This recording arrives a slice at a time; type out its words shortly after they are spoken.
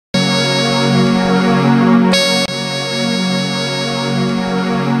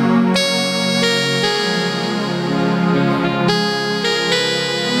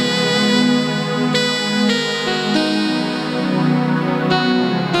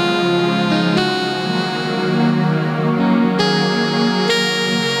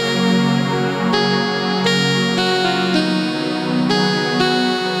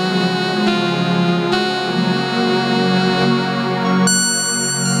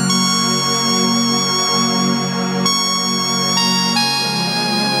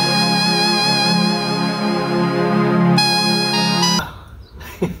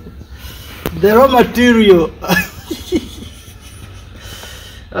The raw material.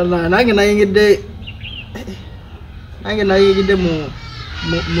 Nange nayingidde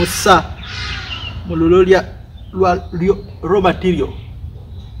musa mululolya raw material.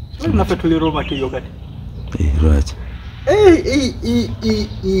 Nafe tuli raw material kati. Right.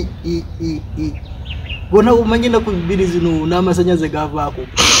 Bona umanyina ku bibiri zino n'amasanyaze gavaako.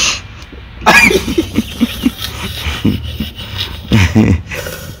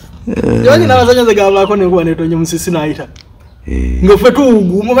 Yoni n'amasanyaze gavaako ne kuba netonye musisi naayita. Ngofe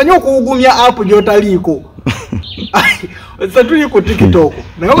tuuguma omanyi okuwugumya app gy'otaliko. Tuli ku TikTok.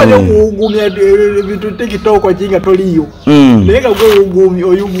 Naye omanyi okuwugumya ebintu TikTok kinga toliyo. Naye nga gwe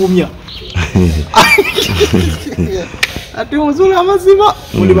oyugumya. Ati muzula amazima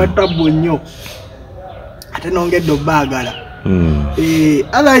muli batabu nnyo. Ate nongedde obbagala.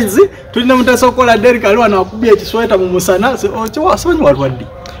 Otherwise tulina mutasokola Derek aliwa nakubye ekisweta mu musana sonyi walwadde.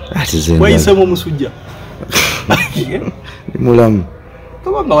 Wayise mu musujja. Mulamu.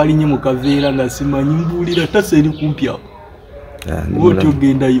 Kabanga walinye mu kaveera nga simanyi mbulira tase eri kumpya. Woti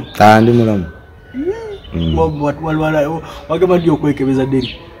ogendayo. Ndi mulamu. Wagamba ndio kwekebeza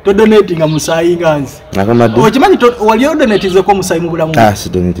Derek. To donating amusayi nganzi. Nakamadu. Okimanyi wali donatize ko musayi mu bulamu. Si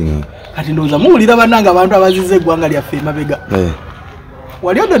donating. Kati ndoza muwulira bananga abantu abazize eggwanga lyaffe emabega.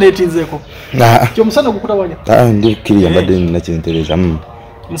 Wali donatize ko. Kyo musana gukutabanya. Ndi kiriya mbadde nakyentereza.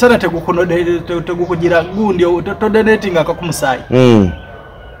 Musana tegukugira gundi to donating akakumusayi.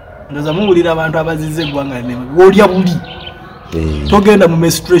 Ndoza muwulira abantu abazize eggwanga emabega. Olya buli. Togenda mu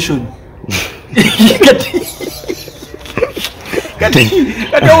menstruation. Kati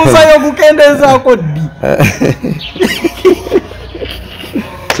usayo kukendeza kodi.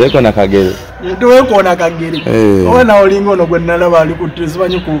 Seko na kagere. Ndowe kuona kagere. Ona olingo no gwenalaba ali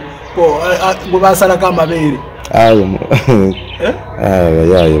kutisibanyi ku gubasala kama bere. Ayo.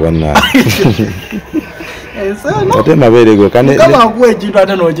 Yaye bana. Sano. Ate mabere go kane. Kama kuwe kintu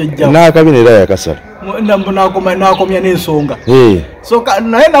ate no kyejja. Na kabinira yakasala. Ndambuna nakomya n'ensonga. So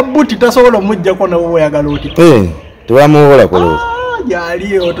naye na buti tasobola mujja ko nawo oyagala oti. Tubamuwola kolo.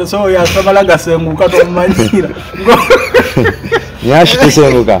 Yali otoso ya sabala gasenguka to manyira. Nyashi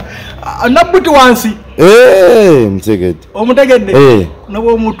tusenguka. Nabuti wansi. Mtegedde. Omutegedde.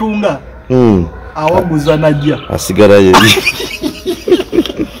 Nabo mutunga. Awaguza najja. Asigara ye.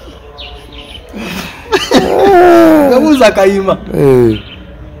 Gabuza kayima.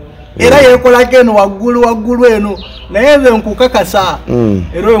 Era yekola keno waggulu eno. Naye nkukakasa.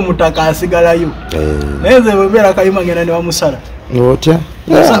 Era oyo Ttaka asigalayo. Naye bwebera kayima ngena ne wamusala. Otya?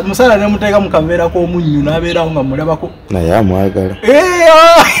 Musala ne muteeka mu kaveera k'omunnyu n'abeerawo nga mulabako. Naye amwagala.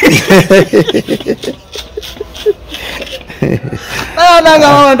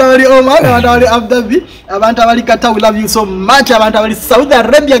 Abantu abali Umar, abantu abali Abatase, abantu abali Qatar, we love you so much. Abantu abali Saudi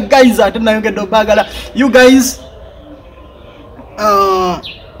Arabia, guys, ate nayongedde obbagala. You guys,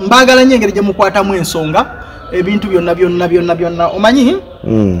 mbagala nyengeri gye mukwatamu ensonga ebintu byonna omanyi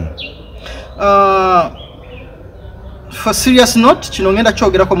for serious note kino ngenda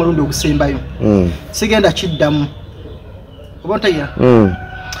kyogerako mulundi ogusembayo sigenda kiddamu obonteya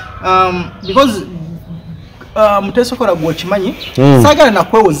because mutesokola gwokimanyi sagala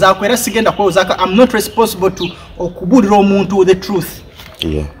nakwewozaako era sigenda kwewozaako. I'm not responsible to okubuulira omuntu the truth.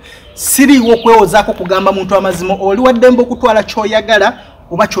 Siriwo kwewozaako kugamba muntu amazima. Oli waddembe okutwala kyoyagala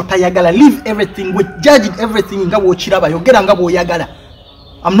oba kyotayagala. Leave everything, we judge everything nga bw'okiraba, yogera nga bw'oyagala.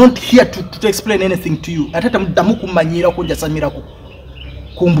 I'm not here to explain anything to you. Ate temuddamu kummanyira kunjasamirako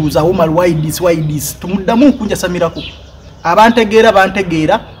kumbuuza Umar why this temuddamu kunjasamirako. Abantegeera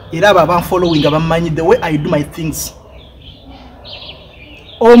bantegeera era abo abanfollowing abamanyi the way I do my things.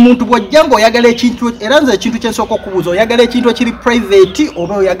 Omuntu bw'ojja ng'oyagala ekintu era nze ekintu kye nsooka okubuuza oyagala ekintu ekiri private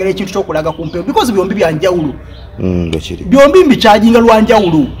oba oyagala ekintu ky'okulaga ku mpewo because byombi byanjawulo. Byombi mbikyajinga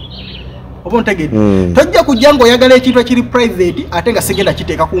lwanjawulo. Oba ontegedde. Tojja kujja ng'oyagala ekintu ekiri private ate nga sigenda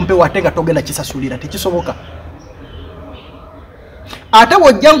kiteeka ku mpewo ate nga togenda kisasulira, tekisoboka. Ate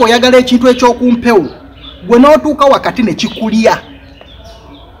bw'ojja ng'oyagala ekintu eky'oku mpewo gwe n'otuuka wakati ne kikulya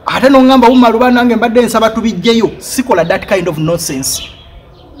ate n'ongamba Umar luba nange mbadde nsaba tubijjeyo. Sikola that kind of nonsense.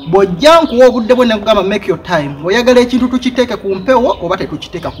 Bw'ojja nkuwa obudde bwe ne nkugamba make your time. Oyagala ekintu tukiteeke ku mpewo oba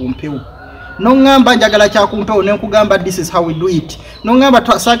tetukiteeka ku mpewo. N'ongamba njagala kya ku mpewo ne nkugamba this is how we do it.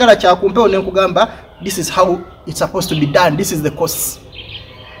 N'ongamba saagala kya ku mpewo ne nkugamba this is how it's supposed to be done. This is the course.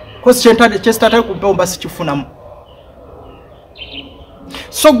 Course kyesitata ku mpewo mba sikifunamu.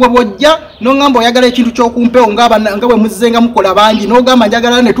 So gwe bw'ojja n'ongamba oyagala ekintu ky'oku mpewo nga bwe muzzenga mukola bangi n'ogamba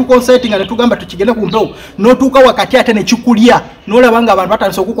njagala ne tukonsetinga ne tugamba tukigende ku mpewo n'otuuka wakati ate ne kikulya n'olaba nga abantu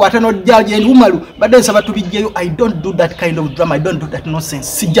batandise okukwata n'ojja gye Umar badde nsaba tubijjeyo. I don't do that kind of drama. I don't do that nonsense.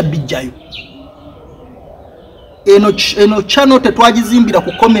 Sijja bijjayo. eno channel tetwagizimbira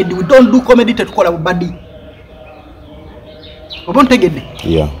ku comedy. We don't do comedy tetukola bubadi. Oba ntegedde?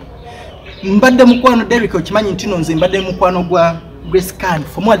 Yeah. Mbadde mukwano Derek okimanyi ntino nze mbadde mukwano gwa Grace Can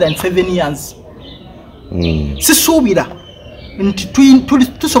for more than 7 years. Sisuubira nti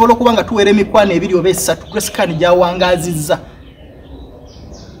tusobola okuba nga tuwera emikwano ebiri oba esatu Grace Can gyawangazizza.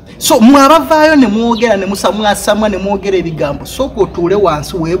 So mwabavaayo ne mwogera ne musamwasamwa ne mwogera ebigambo sooka otuule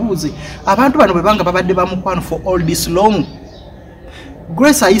wansi weebuuze abantu bano bwe banga babadde bamukwano for all this long.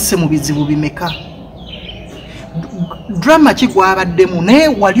 Grace ayise mu bizibu bimeka. Drama ki gwabaddemu naye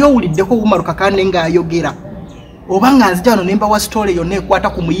wali owuliddeko Umar Kakande ng'ayogera oba nga nzija wano nemba wa story yonna ekwata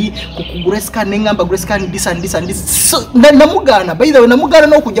ku Grace Can neŋŋamba Grace Can this and this and this. So, namugaana by the way namugaana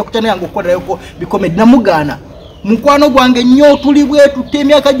n'okujja ku channel yange okukolerako bikomedi namugaana mukwano gwange nnyo tuli bwetu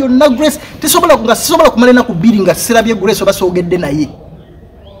emyaka gyonna Grace sisobola kumala ennaku bbiri nga sirabye Grace oba soogedde naye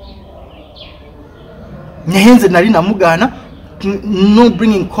naye nze nali namugaana no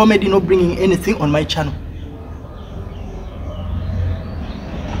bringing comedy no bringing anything on my channel.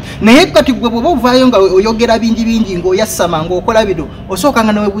 Naye kati gwe bwoba ovaayo nga oyogera bingi ng'oyasama ng'okola bino osooka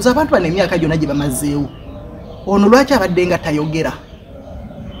nga neweebuuza abantu bano emyaka gyonna gye bamazeewo ono lwaki abadde nga tayogera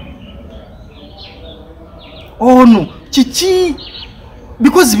ono kiki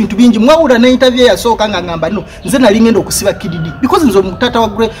because bintu bingi mwawula na interview yasooka nga ngamba no nze nali ngenda okusiba kididi because nze omutata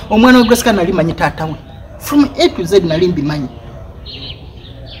wa omwana wa Grace Can nali manyi taata we from A to Z nali mbimanyi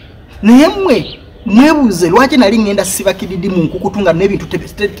naye mwebuuze lwaki nali ngenda siba kididi mu nkukutunga n'ebintu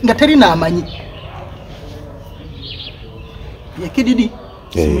nga terina amanyi ya kididi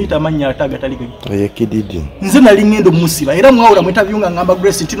simuyita amanyi ataga talige ya kididi nze nali ngenda omusiba era mwawula mwetavyu nga ngamba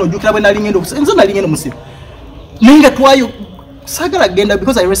Grace ntino ojjukira bwe nali ngenda nze nali ngenda omusiba ninga twayo sagala genda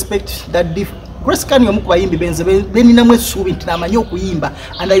because I respect that Grace Can yomu kubayimbi benze beninamu essuubi nti namanyi okuyimba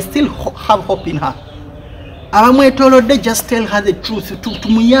and I still have hope in her. Abamwetolodde just tell her the truth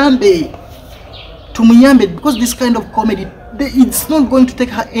tumuyambe because this kind of comedy it's not going to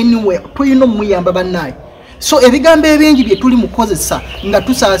take her anywhere. Tuyino muyamba bannaye. So ebigambo ebingi bye tuli mukozesa nga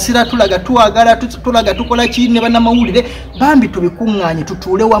tusaasira tulaga tuwagala tulaga tukola ki ne bannamawulire bambi tubikuŋŋaanye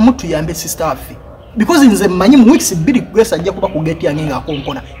tutuule wamu tuyambe sister waffe because nze mmanyi mu weeks 2 Grace ajja kuba ku gate yange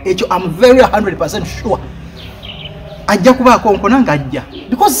ng'akonkona ekyo I'm very 100% sure ajja kuba akonkona ng'ajja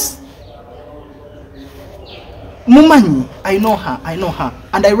because mumanyi I know her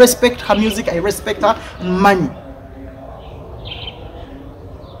and I respect her music, I respect her money.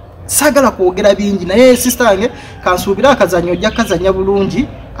 Sagala kwogera bingi naye sister yange kansuubira akazanyo ojja kazanya bulungi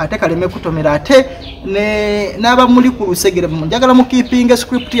ate kaleme kutomera ate n'aba muli ku lusegere njagala mukiipinga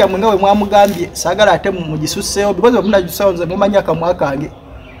script yamwe nga bwe mwamugambye sagala ate mugisusseewo because omunagisusseewo nze mumanyi akamwa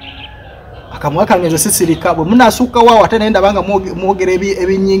kange nze sisirika bwe munaasukka waawo ate naye ndabanga mwogera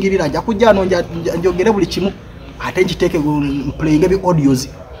ebinyingirira nja kujja ano njogere buli kimu ate nkiteeke playing ebi audios.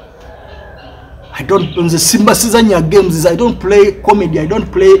 I don't on the Simba Sizanya games. I don't play comedy. I don't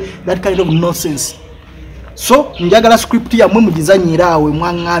play that kind of nonsense. So njagala script ya mwe mugizanyira awe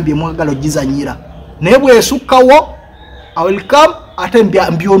mwangambye mwagala gizanyira. Nebwe esukawo I will come ate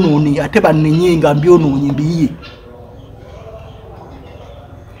mbiononi ate banenyenga mbiononi mbiyi.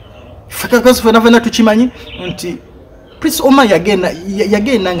 Faka kaso fena tuchimanyi nti Prince Umar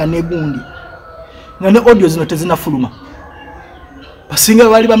yagenda nga negundi. Ngane audio zino tezinafuluma. Basinga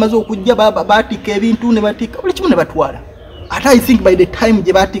bali bamaze okujja batika ebintu ne batika buli kimu ne batwala. Ate I think by the time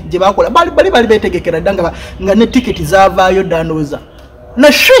je bakola bali betegekera danga nga ne ticket zavaayo danoza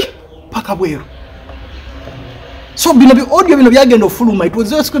na shi paka bweru. So bino bi audio bino byagenda ofuluma it was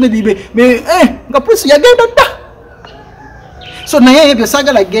just going to be nga Prince yagenda da. So naye ebyo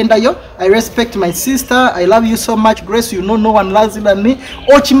sagala agenda yo. I respect my sister. I love you so much Grace. You know no one loves you than me.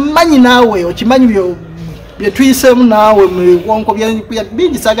 Okimanyi nawe okimanyi byo byetuyisemu naawe mwonko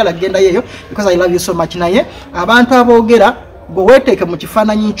bingi sagala agenda yeyo because I love you so much naye abantu aboogera gwe weeteeke mu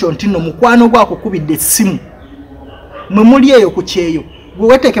kifaananyi kyo nti nno mukwano gwakukubidde essimu mwe muli eyo ku kyeyo gwe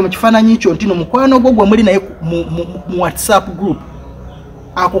weeteeke mu kifaananyi kyo nti nno mukwano gwo gwe muli naye mu WhatsApp group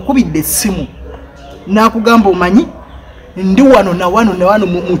akukubidde essimu n'akugamba omanyi ndi wano na wano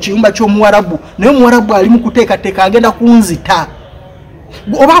mu kiyumba ky'omuwarabu naye omuwarabu ali mu kuteekateeka agenda kunzita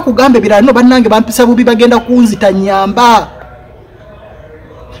oba kugambe birano bannange bampisa bubi bagenda kunzita nyamba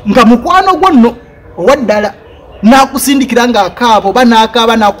nga mukwano gwo nno owaddala nakusindikira nga akaabo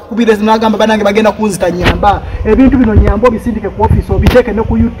banaakaaba nakukubira nagamba bannange bagenda kunzita nyamba ebintu bino nyamba obisindike ku office obiteeke ne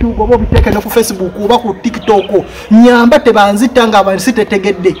ku YouTube oba obiteeke ne ku Facebook oba ku TikTok nyamba tebanzita nga abansi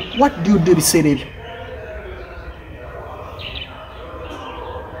tetegedde. What do you do biseera ebyo?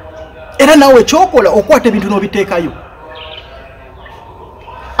 Era nawe kyokola okwata ebintu n'obiteekayo.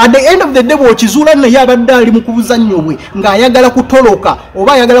 at the end of the day bw'okizuula naye abadde ali mu kubuzannyo bwe ng'ayagala kutoloka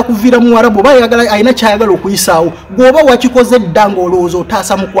oba ayagala kuviira mu Warabu oba alina kyayagala okuyisaawo gw'oba wakikoze dda ng'olowooza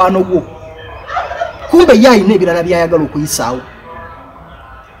otaasa mukwano gwo kumbe ye alina ebirala by'ayagala okuyisaawo.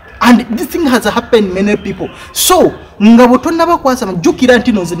 And this thing has happened many people. So nga bw'otonnaba kwasama jjukira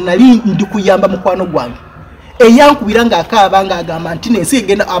nti nze nali ndi kuyamba mukwano gwange eyankubira ng'akaaba ng'agamba nti n'ensi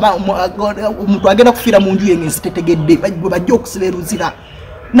egenda omuntu agenda kufiira mu nju ye ng'ensi tetegedde bajja okusiba eruzira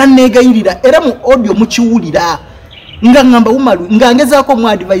nanneegayirira era mu audio mukiwulira nga ngamba Umaru nga ngezaako mu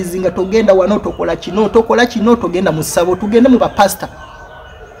advise nga togenda wano tokola kino togenda mu ssabo tugende mu bapasita.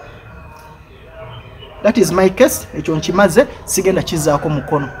 That is my case. Ekyo nkimaze sigenda kizaako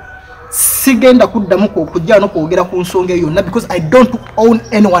mukono sigenda kuddamu kujja n'okwogera ku nsonga eyo yonna because I don't own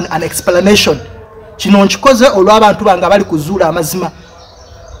anyone an explanation. Kino nkikoze olw'abantu bange abali kuzuula amazima.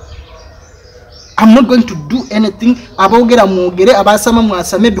 I'm not going to do anything aboogera mwogere abasama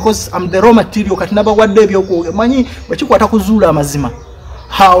mwasame because I'm the raw material kati nabawadde ebyokwogera manyi bwekikwata kuzuula amazima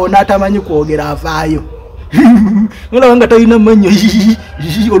hawo n'atamanyi kwogera avaayo ngala nga talina manyo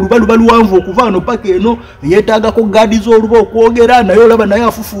olubaluba luwanvu okuva ano paka eno yeetaagako gaadi z'oluba okwogera naye olaba naye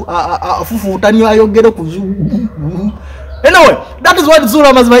afufuutani ayogere ku anyway, that is what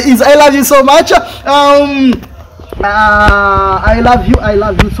Zula Mazma is. I love you so much. I love you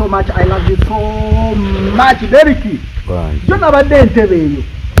so much. I love you so much. Derek. Jona badde ntebe eyo.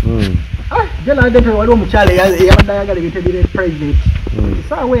 Jona badde ntebe waliwo mukyale yabadde ayagala ebitebire private.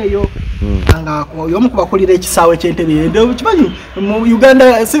 Kisaawe eyo. Nga y'omu ku bakulira ekisaawe ky'entebe eyo. Kimanyi mu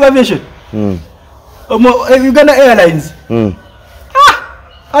Uganda Civil Aviation. Uganda Airlines.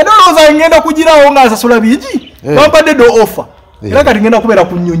 I don't know za ngenda kugirawo nga asasula biji. Bampadde do offer. Era kati ngenda kubeera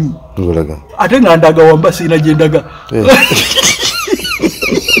ku nnyonyi. Ate nga ndaga wamba sina gye ndaga.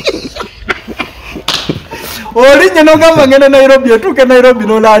 Olinye n'ogamba ngenda Nairobi etuuke Nairobi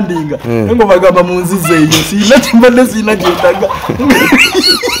n'olandinga. Ngo bagamba mu nzize eyo sina kimbadde sina gye ndaga.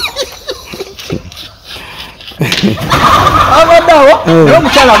 Abadawa naye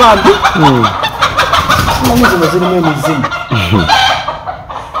omukyala bambi. Simanyi zirimu emizimu.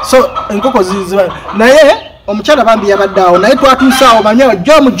 So enkoko ziziba naye omukyala bambi yabaddeawo naye twatuusaawo manyi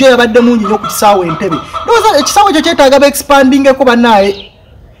jo mujjo yabadde mungi nnyo ku kisaawo entebe ndowooza ekisaawo ekyo kyetaaga ba expandingeko bannaye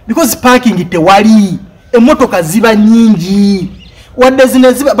because parking tewali emmotoka ziba nnyingi wadde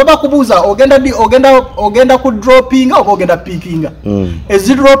zino ziba baba kubuuza ogenda ku droppinga oba ogenda piikinga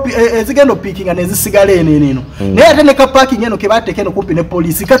ezigenda opiikinga nezisigala eno naye ate ne ka parking eno ke baateeka eno kumpi ne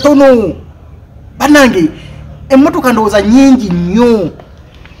poliisi katono bannange emmotoka ndowooza nnyingi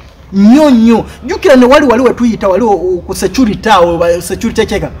nnyo jukira ne waliwo tuyita waliwo ku security awo security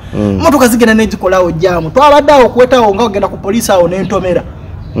cheka motoka zigenda nezikolawo jamu twabaddawo kwetawo nga ogenda ku police awo n'entomera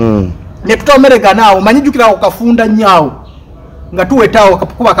ne tutomerega awo manyi jukira okafunda nnyawo nga tuwetawo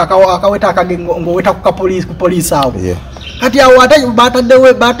kuba akaweta akage ngoweta ku police awo kati awo ate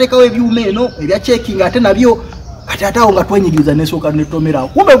baatekawo ebyuma eno ebya checking ate nabyo kati atawo nga twenyigiriza nesooka netomera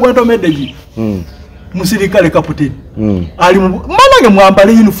kumbe gwentomedde gi musirikale kaputeni ali manage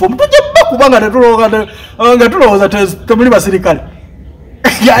mwambale uniform tujja kubanga tulowooza temuli basirikale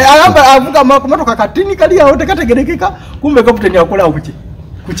avuga motoka katini kali awo tekategerekeka kumbe kaputeni akola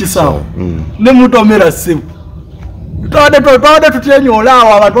ku kisaawo ne mutomera ssimu twabadde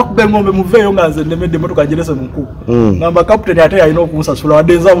tutyenyolaawo abantu bakuba engombe muveeyo nga nze nemedde motoka njerese muku ngamba kaputeni ate yalina okumusasula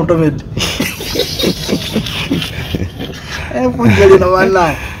wadde nza mutomedde enfujjolino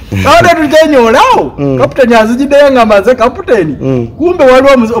bannaye Ada tutenyolao kapiteni azijidde nga maze kapiteni kumbe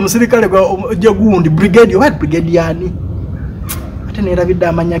waliwo omusirikale gwa gundi brigade what brigade yani ate nerabidde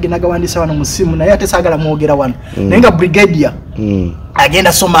amanyage nagawandisa wano musimu naye ate sagala mwogera wano nenga brigadier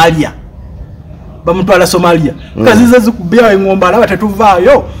agenda Somalia bamutwala Somalia kazize zikubya engomba alaba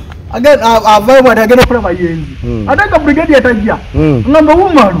tetuvaayo avayo bwati agenda kulaba yenzi ate nga brigadier tajja ngamba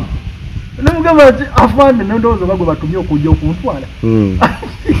Umar nemugamba ati afande nendozo bagwe batumye okujja okuntwala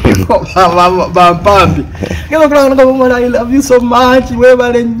bampambi ngelo kulanga Umar I love you so much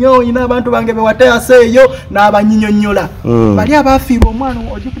webale nnyo ina abantu bange bewateaseeyo n'abanyinyonnyola bali abafiirwa omwana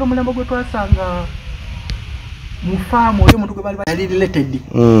ojjukira omulambo gwe twasanga mufamu oyo muntu gwe bali related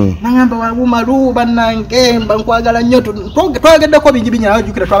nangamba wa Umaru bannange bankwagala nnyo twageddeko bingi binyala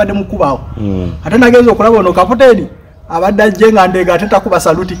ojjukira twabadde mukubaawo ate nagenza okulaba ono kaputeni abadde ajje nga ndega ate takuba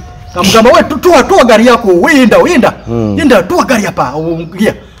saluti kamugamba we tuwa gari yako yenda tuwa gari hapa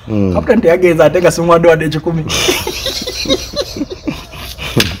ngia kaputeni yagenza ate nga simwadde wadde 10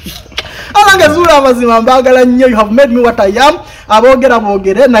 alanga zula amazima mbagala nnyo you have made me what I am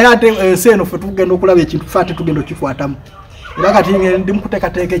aboogere naye ate seno fe tugenda okulaba ekintu fate tugenda okifuatamu era kati ndi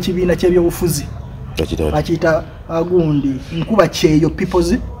mukuteekateeka ekibiina ky'ebyobufuzi bakita agundi nkuba kyeyo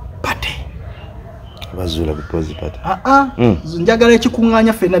people's party bazula people's party njagala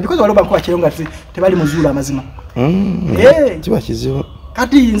ekikunganya fena because waloba nkuba kyeyo ngati tebali muzula amazima kiba kizibu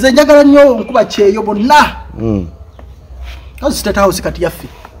kati nze njagala nnyo nkuba kyeyo bonna kasi State House kati yaffe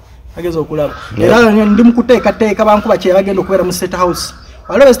ageza okulaba era ndi mukuteekateeka bankuba kyeyo bagenda okubeera mu State House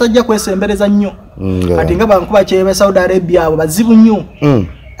waloba sitajja kwesembereza nnyo kati nga bankuba kyeyo be Saudi Arabia abo bazibu nnyo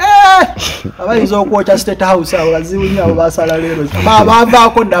abayinza okwokya State House abo bazibu nnyo abo basala leero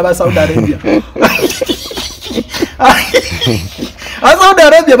bavaako dda aba Saudi Arabia Saudi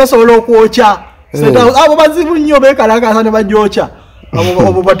Arabia basobola okwokya State House abo bazibu nnyo beekalakaasa ne bagyokya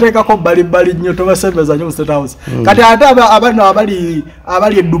abo bateekako bali nnyo tobasembeza nnyo mu State House kati ate abano abali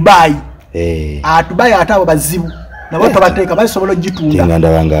e Dubai Dubai ate abo bazibu nabo tabateeka basobola ogitunda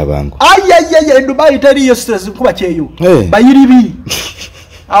nganda banga abangu ayayaya Dubai teriyo stress kuba kyeyo bayiribi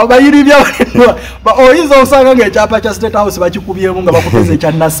abo bayiribi oyinza osanga ng'ekyapa kya State House bakikubyemu nga bakuteza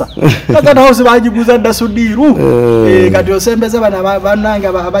ekya NASA State House bagiguza dda Sudiru kati osembeze bana bannange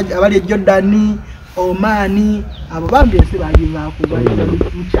abali e Jordan Omani abo bambi ensi bagivaako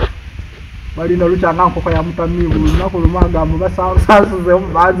balina lucha nga nkoko ya mutamivu lunaku lumaga mubasaasuze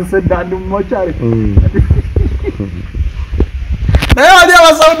bazise dandi mu mochari naye wali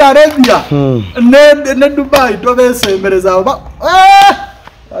aba Saudi Arabia ne Dubai tobesembereza abo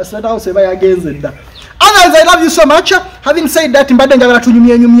State House bayagenze dda. Others, I love you so much. Having said that, mbadde njagala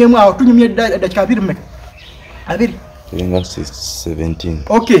tunyumye awo tunyumye dakika 2 mmeka 2 17.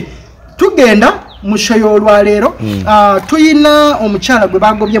 Okay, tugenda mushoyo olwaleero tuyina omukyala gwe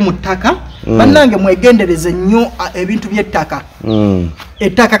bagobye mu ttaka bannange mwegendereze nnyo ebintu by'ettaka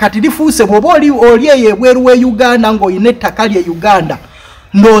ettaka kati lifuuse bw'oba oli eyo ebweru we Uganda ng'olina ettaka lye Uganda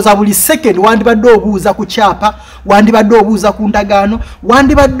ndowooza buli second wandibadde obuuza ku kyapa wandibadde obuuza ku ndagaano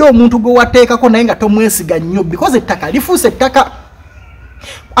wandibadde omuntu gwe wateekako naye nga tomwesiga nnyo because ettaka lifuuse ettaka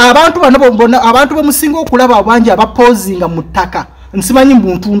abantu bano abantu bemusinga okulaba abangi abapozinga mu ttaka nsimanyi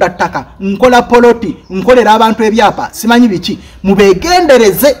ntunda ttaka nkola poloti nkolera abantu ebyapa simanyi biki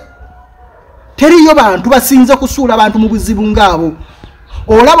mubegendereze teriyo bantu basinze kusuula abantu mu buzibu ngabo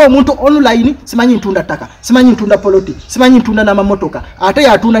olaba omuntu online simanyi ntunda ttaka simanyi ntunda poloti simanyi ntunda n'amamotoka ate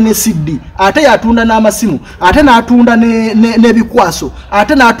yatunda ne CD ate yatunda n'amasimu ate n'atunda n'ebikwaso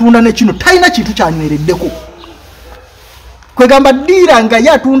ate n'atunda ne kino talina kintu kyanywereddeko kwegamba dira nga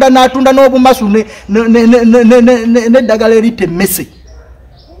yatunda n'atunda n'obumasu n'eddagala eritemese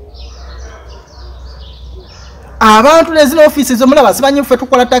abantu nezino offices omulaba simanyi ffe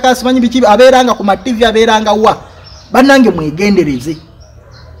tukola ttaka simanyi biki abeeranga ku mativi abeeranga wa bannange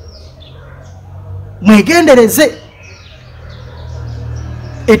mwegendereze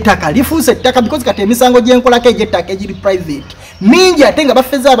ettaka lifuuse ettaka because kati emisango gyenkolako egy'ettaka egiri private mingi ate nga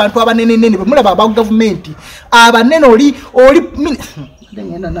bafeza abantu abanenenene bemulaba aba gavumenti abanene oli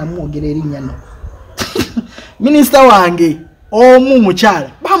ngenda namwogera erinnya no minisita wange omu mukyala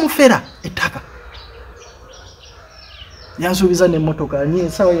bamufera ettaka yansuubiza n'emmotoka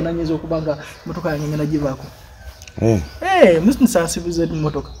sawa yona nyinza okuba nga emmotoka yange ngenda givaako musinsansibiza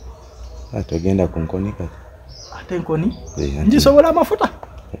emmotoka atagenda ku nkoni kati ate nkoni ngisobola amafuta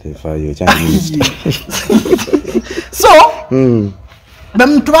so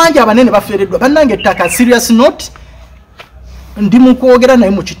bantu bangi abanene bafereddwa bannange ettaka serious note ndi mukwogera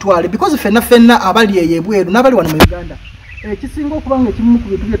naye mu kitwale because fenna abali eyebweru n'abali wano mu Uganda ekisinga okuba nga ekimu ku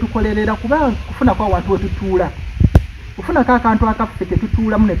bintu bye tukolerera kuba kufuna kwa abantu wetutuula kufuna akantu akaffe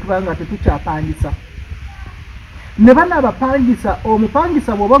ketutuulamu ne tuba nga tetukyapangisa ne bana abapangisa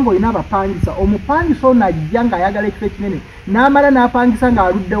omupangisa bw'oba ng'olina abapangisa omupangisa ono ajja ng'ayagala ekifo ekinene n'amala n'apangisa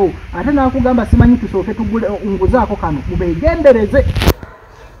ng'aluddewo ate n'akugamba simanyi tusooke tugule nguzaako kano mubegendereze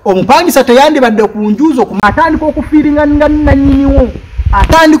omupangisa teyandibadde ku njuzo atandika okufiiringa nga nannyiniwo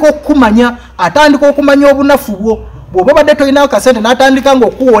atandika okumanya obunafu bwo bw'oba badde tolinawo kasente n'atandika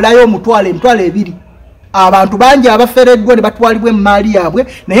ng'okuwolayo emitwalo 2 abantu bangi abafereddwa ne batwalibwa emmaali yaabwe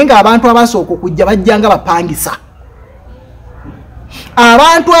naye ng'abantu abasooka okujja bajjanga bapangisa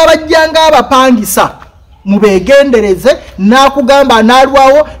abantu abajjanga abapangisa mubegendereze nakugamba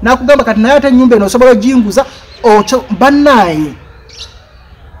nalwawo nakugamba kati naye ate ennyumba eno osobola ojinguza okyo bannaye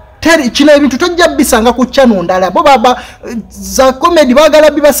kino ebintu tojja bisanga ku channel ndala bo baba za comedy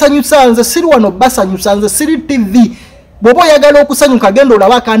bagala bibasanyusa nze siri wano basanyusa nze siri TV bobo yagala okusanyuka gendo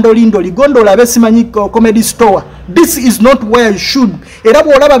olaba kandolindo ligondo olabe simanyi comedy store. This is not where you should. Era bo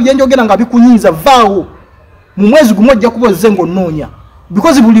olaba byenjogera nga bikunyiza vaawo mu mwezi gumojja kuboze ngo nonya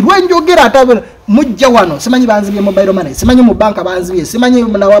because buli lwenjogera atabe mujja wano simanyi banzibye mobile money simanyi mu banka banzibye simanyi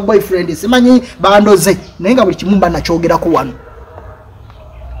na wa boyfriend simanyi bandoze naye nga buli kimumba nakyogera ku wano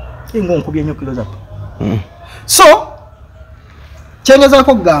ingo nkubye nyo kilo zapo So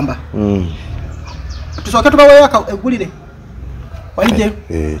kyengezako kugamba tusooke tubaweeyo eggulire walije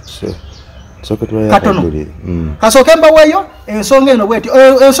soke tubaweeyo eggulire kasooke mbaweeyo ensonga eno bweti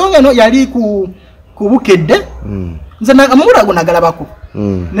ensonga eno yali ku bukedde nze mulago nagalabako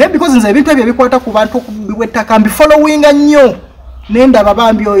naye because nze ebintu ebyo bikwata ku bantu bw'ettaka mbifollowinga nnyo nendaba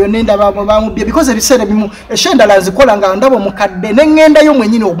bambi oyo nendaba bamubye because ebiseera bimu eshendala nzikola nga ndaba omukadde neŋŋendayo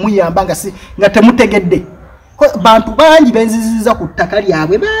mwenyini okumuyamba nga temutegedde bantu bangi benziziza ku ttaka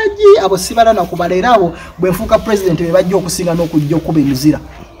lyabwe bangi abo sibala nakubala era abo bwe nfuuka president be bajja okusinga n'okujja okuba emizira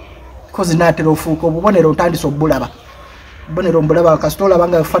because naatera ofuuka obubonero ntandisa obulaba bonero mbulaba kasita olaba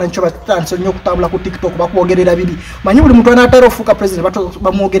nga ebifaananyi kyo batandise nnyo okutambula ku tiktok bakwogerera bibi manyi buli muntu anaatera ofuuka president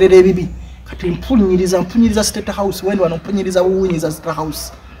bamwogerera ebibi kati mpunyiriza state house wendi wano mpunyiriza buwunyiza state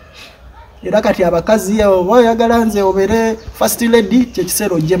house era kati abakazi oyagala nze obere first lady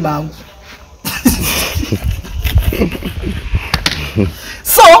kyekiseera ojje mangu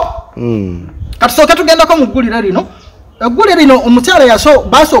so katusooke tugendako mu ggulire lino eggulire lino omukyala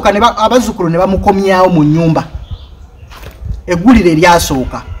basooka abazzukulu ne bamukomyawo mu nnyumba eggulire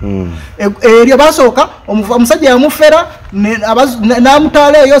eryasooka eryo basooka omusajja yamufera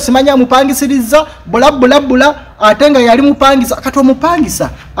n'amutaala eyo simanya amupangisiriza bulabula ate nga yali mupangisa kati omupangisa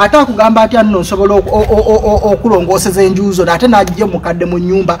ate akugamba atya nno nsobola okulongooseza enjuuzo ate n'ajja mukadde mu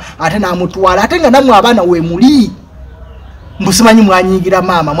nnyumba ate n'amutwala ate nga nammwe abaana weemuli mbusimanyi mwanyigira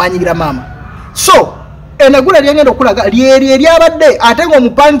maama so enagula lyengenda okulaga ly'eryabadde ate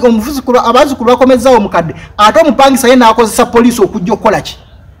nga abazzukulu bakomezaawo omukadde ate omupangisa ye n'akozesa poliisi okujja okukola ki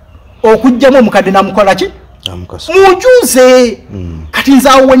okujjamu omukadde n'amukola ki munjuze kati nze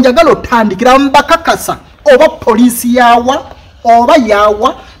awo wenjagala otandikira mbakakasa oba poliisi yawa oba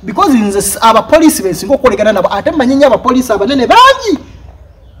yawa because nze abapoliisi bensinga okwolegana nabo ate mmanyinya abapoliisi abanene bangi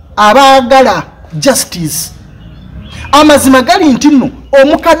abaagala justice amazima gali nti nno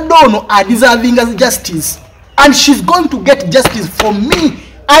omukadde ono adeservinga justice and she's going to get justice from me.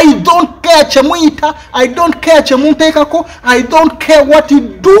 I don't care chemuyita, I don't care chemuntekako, I don't care what you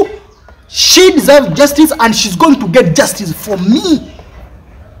do. She deserves justice and she's going to get justice from me.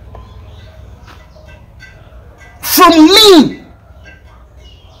 From me.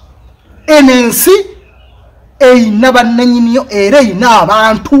 Enensi eyina bannanyiniyo era eyina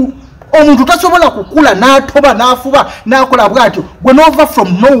abantu. Omuntu tasobola kukula n'atoba n'afuba n'akola bw'atyo gwe nova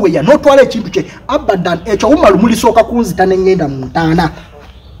from nowhere n'otwala ekintu kye abadan ekyo Umar mulisooka kunzita n'engenda mu ntaana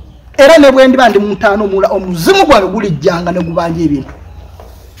era ne bwe ndiba ndi mu ntaana omuzimu gwange gulijjanga ne gubanja ebintu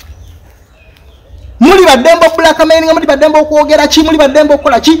muli baddembe obulakameninga muli baddembe okwogera ki muli baddembe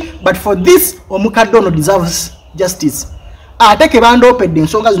okukola ki but for this omukadde ono deserves justice ate ke bandoopedde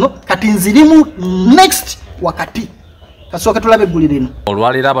ensonga zino kati nzirimu next wakati kasooka tulabe eggulire lino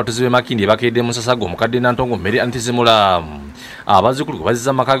olwaleero abatuzi b'emakindi bakedde musasago omukadde nantongo mmere antizimula abazzukulu gwe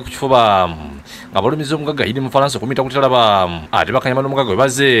bazizza amaka ge ku kifuba nga balumiza omugagga yidi mu Falansa okumita ku talaba ate bakanyama n'omugagga we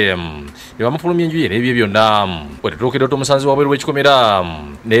bazze ne bamufulumya enju ye n'ebyo byonna bwe tutuukiddwa omusanzi wabweru w'ekikomera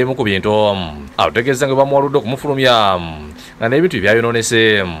n'emu ku bintu alutegeeza nga bamuwaludde okumufulumya nga n'ebintu bye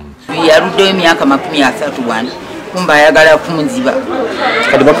byayonoonese yaluddeyo emyaka 30 kumba ayagala kunziba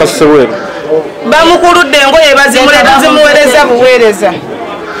kati bakasise weeru bamukuludde engoye bazimuweereza buweereza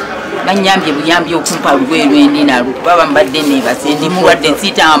banyambye buyambye okumpa lugweru endinalu baba mbadde neebase ndi mulwadde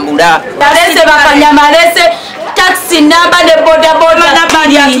sitambula balese bakanyama lese taxi namba ne bodaboda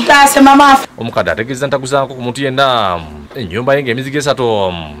nabali atutaase mama omukadde ategeeza ntaguzaako ku muntu yenna ennyumba ye ng'emizigo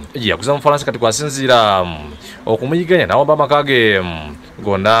 3 gye yaguza mu Falansa kati kwasinziira okumuyiganya n'awamba amaka ge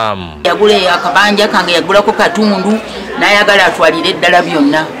gonna yagula akabanja kange yagulako katundu n'ayagala atwalire eddala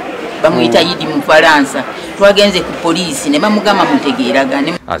byonna bamuyita yidi mu Falansa twagenze ku poliisi ne bamugamba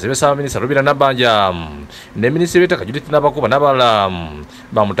mutegeeragane azibesa minisita Rubira Nabbanja ne minisita w'ettaka Judith Nabakuba n'abalala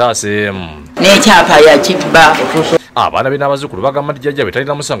bamutaase n'ekyapa yakibba abaana be n'abazzukulu bagamba nti jjajja bwe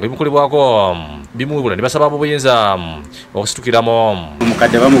talina musango ebimukolebwako bimuwibula ne basaba obuyinza okusitukiramu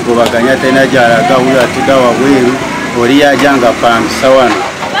omukadde bamugobaganya talina gy'alaga wuyo atuga wabweru oli yajanga pangisa wano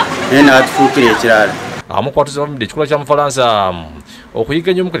naye n'atufuukira ekirala amukwatuza bamidde ekikula kya mu Falansa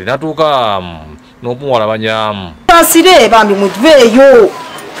okuyiga ennyo omukadde n'atuuka n'okumuwalabanya asire bambi muveeyo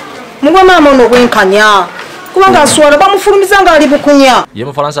mugwe maama ono bwenkanya kubanga aswala bamufulumiza nga ali bukunya ye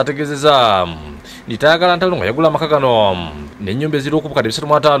mu Falansa ategeezezza nti tayagala ntalo nga yagula amaka gano n'ennyumba eziri okubukadde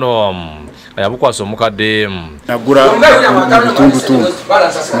 35 nga yabukwasa omukadde nagula mubitundutundu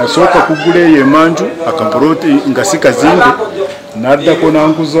nasooka kugula eyo emanju akampoloti nga si kazimbe n'addako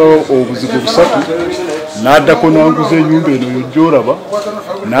nanguza obuzigo 3 n'addako n'anguza ennyumba eno yojjoraba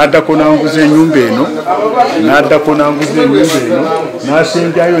n'addako n'anguza ennyumba eno n'addako n'anguza ennyumba eno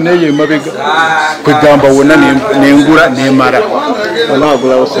n'asembyayo neyo emabega kwegamba wonna n'engula n'emala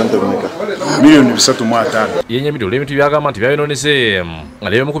onaagulawo sente mmeka miliyoni 3.5 yenyamidde olw'ebintu byagamba nti byayononese nga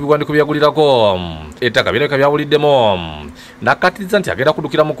n'ebimu ku biwandiiko byagulirako ettaka birabika byawuliddemu n'akkatiriza nti agenda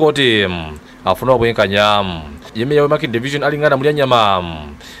kuddukira mu kooti afune obwenkanya yemeya w'Emakindye division alingana Mulyanyama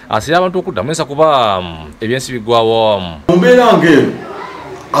asira abantu okuddamu ensa kuba ebyensi biggwawo mu mbeera ng'eno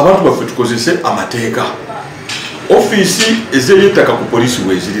abantu baffe tukozese amateeka ofiisi ez'eby'ettaka ku poliisi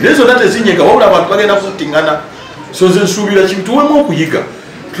weeziri naye zonna tezinyega wabula abantu bagenda kuttingana so nze nsuubira kintu tuwemu okuyiga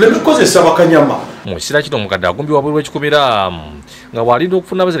tuleme kukozesa bakanyama mu kiseera kino omukadde agumbye wabweru w'ekikubira nga bw'alinda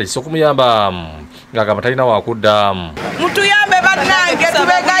okufuna abazira okumuyamba ng'agamba talina wakudda mutuyambe bannange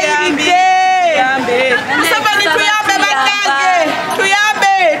tubegayiridde Museveni tuyambe bannange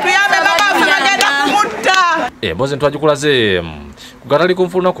tuyambe babaffe bagenda kumutta emboozi ntwagikulaze kugatali ku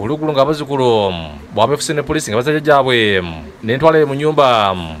nfuluna ku lugulu ng'abazzukulu bwabefuse ne poliisi nga bazajja gyabwe n'entwala mu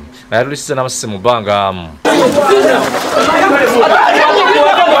nnyumba nga yatulisiza n'amasisi mu bbanga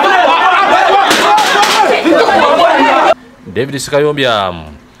David Sikayombya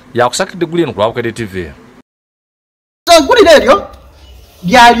yakusakidde guli eno ku Lwabukedde TV. Gulira eryo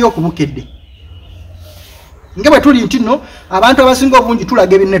lyali okubukedde nga bwe tuli nti nno abantu abasinga obungi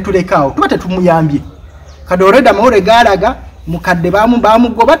tulaga ebinne tulekaawo tuba tetumuyambye kade oreda mawore gaalaga mukadde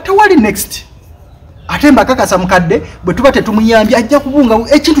bamugoba tewali next ate mbakakasa mukadde bwe tuba tetumuyambye ajja kubunga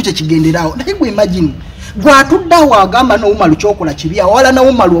ekintu kye kigenderaawo naye gwe imagine gwatuddawo agamba n'Umar kyokola kibi awala na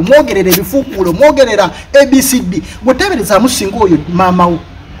Umar omwogerera ebifuukuulo omwogerera ABCD gweteberezaamu singa oyo maamawo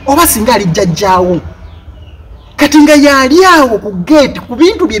oba singa ali jjajjaawo kati nga yali awo ku gate ku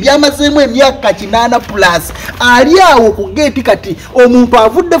bintu bye byamazeemu emyaka 8+ ali awo ku gate kati omuntu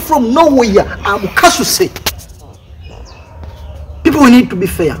avudde from nowhere amukasuse. People need to be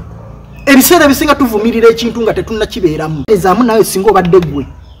fair. Ebiseera bisinga tuvumirira ekintu nga tetunna kibeeramu ezaamu nawe singa obadde gwe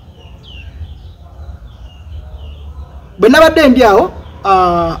bwe nabadde ndi awo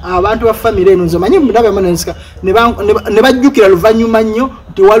abantu ba family eno nzomanyi ndabe amanensika ne bajjukira luvannyuma nnyo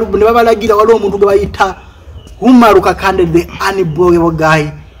nti ne babalagira waliwo omuntu gwe bayita Umar Kakande, the unbelievable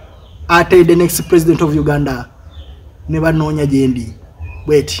guy, ate the next president of Uganda. Never know jendi.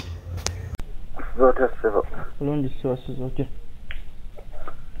 Wait.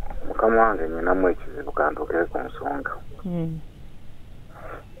 Mukamange nyina mwekizibu kantukire ku nsonga.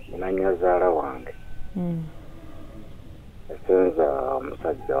 Nanyazala wange. Esenza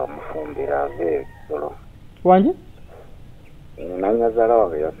omusajja omufumbira ave solo. Wanje? Nanyazala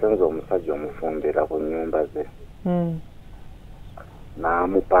wange yasenza omusajja omufumbira ku nnyumba ze.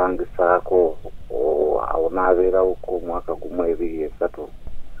 Namupangisaako awo n'abeerawo ku mwaka gumu 2-3.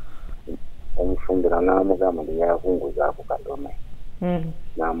 Omufumbira n'amugamba nti yakunguzaako katono.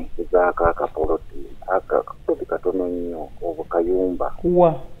 Namukuzaako akapoloti katono nnyo obukayumba.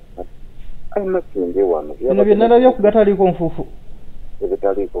 Wa? Ayina kinje wano. Bino byonna nabyo kugataliiko nfuufu.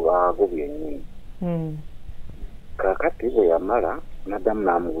 Ebitaliiko baago byennyini. Kakati bwe yamala naddamu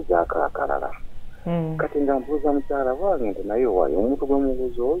n'amubuzaako akalala. Kati nga mbuuza mukyala wange nti naye waayo omuntu gwe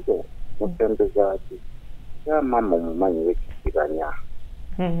mubuuza oyo mutembeza ki? Ya mama omumanyi wekikiranya.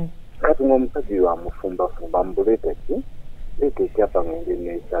 Kati ng'omusajja oyo amufumbafumba mbuleeta ki? Leeta ekyapa ngende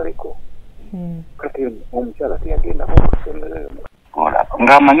neesaleko. Kati omukyala teyagenda kukusemberera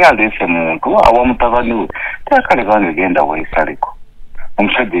ng'amanyi aleese muntu awa mutabani we teyakaleka ngegenda weesaleko.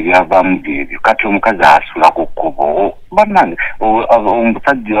 Omusajja ebyavaamu byebyo kati omukazi asula ku kkubo bannange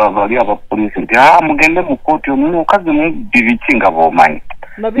omusajja bali abapoliisi nti mugende mu kkooti omukazi mubbi biki nga b'omanyi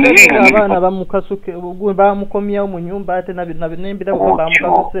abaana bamukasuke bamukomyawo mu nyumba ate nembirako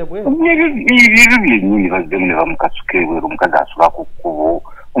bamukasuse ebweru ebyo byennyini bazzemu ne bamukasuka ebweru omukazi asula ku kkubo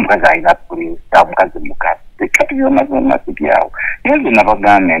omukazi alina poliisi omukazi mukadde kati byonna byonna sibyawo naye nze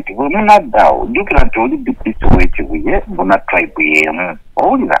nabagambye nti bwe munaddaawo jjukira nti oli dipisi w'ekibuye mbona tribe y'emu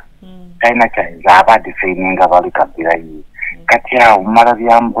owulira talina kyayinza aba adifeininga bali kabira ye kati awo mumala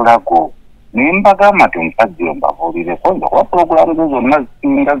byambulago naye mbagamba nti omusajja oyo mbabuulireko nja kuba pulogulamu zo zonna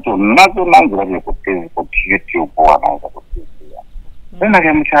zisinga zonna nzirabye ku YouTube wanonza ku TV naye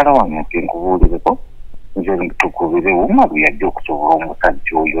nabya mukyala wange nti nkubuulireko nze tukubire Umar yajja okusobola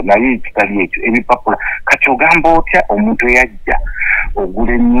omusajja oyo naye ekitali ekyo ebipapula kati ogamba otya omuntu eyajja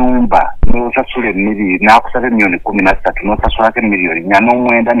ogula ennyumba n'osasula n'akusaba emiliyoni 13 n'osasulako emiliyoni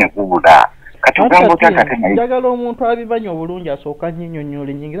 4.9 nekubula kati ogamba otya kate naye njagala omuntu abimanyi obulungi asooka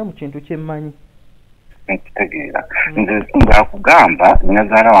nnyinnyonnyola nyingira mu kintu kyemmanyi nkitegeera nze ngaakugamba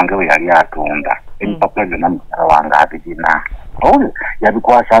nyazaala wange bwe yali atunda ebipapula byonna mukyala wange abirina owulira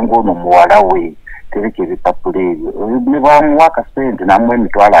yabikwasanga ono muwala we tereke ebipapula ebyo ne bamuwa akasente namuwa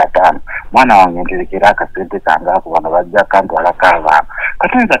 $5,000 mwana wange nterekera akasente kange ako bano bajja kantwalako abaana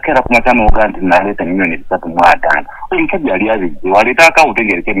kati nza kera ku makya n'ogaa nti naleeta $3,500 omusajja yali abijje waleeta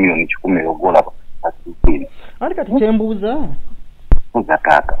akawutegereko $10,000 ogolaba asikiina ati kati kyembuuza buuza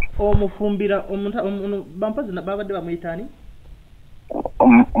taata omufumbira bampazi babadde bamuyitaani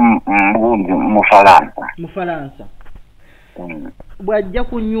Mufalansa bw'ajja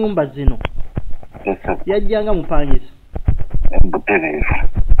ku nnyumba zino yajjanga mupangisa butereevu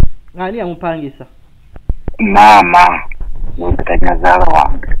ani yamupangisa maama ntaganyazaala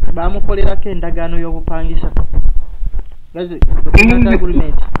wange bamukolerako endagaano y'obupangisa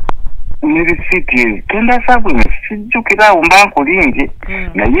nerisiiti tenda sabwe sijjukiraawo mba nkulinge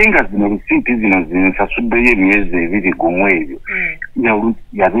naye nga zino risiiti zino zinsasuddeyo emyezi 2 gumu ebyo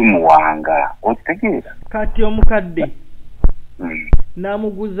yabimuwanga okitegeera kati omukadde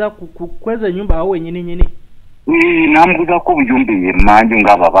namuguza kweza ennyumba awo wenyini namuguzako obuyumba emanju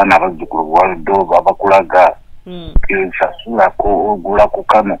ng'abo abaana abazzukulu bwaludde babakulaga sasulako ogulako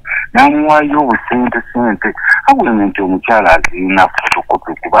kano namuwayo obusente abuleme nti omukyala azirina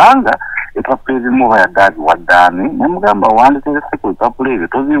fotokopi kubanga epapula ezimu oba yadde waddaani nemugamba wanditerese ku bipapula ebyo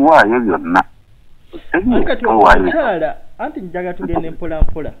toziwaayo byonna kati omukyala anti njaga tugende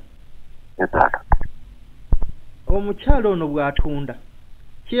mpolampola omukyala ono bw'atunda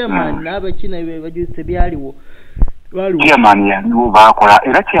chairman n'abakina bajulize byaliwo chairman yaliwo bakola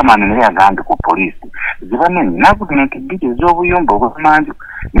era chairman naye yagambye ku poliisi zibanenye nakutina nti bbiri ez'obuyumba obwamanju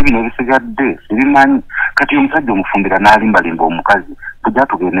n'ebino ebisigadde sibimanyi kati omusajja omufumbira n'alimbalimba omukazi tujja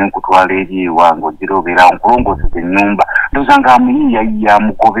tugende nkutwala eri ewange ogira obeerawo nkulongooseza ennyumba ndowooza nga amuyiiyayiya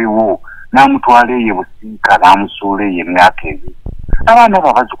amugobewo n'amutwala eyo busiika n'amusuula eyo emyaka ebiri abaana abo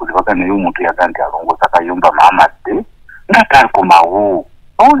abazzukulu baga naye omuntu yaga nti alongoosa kayumba maama dde nga talikomawo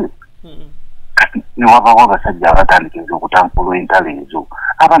newabawo abasajja abatandikiriza okutampula entalo ezo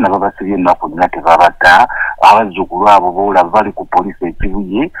abaana babasibye ennaku nnya tebabadda abazzukulu abo boolaba bali ku poliisi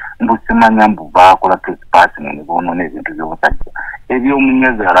ekibuye mbusimanya mbu bakola trespassing ne boonona ebintu by'obusajja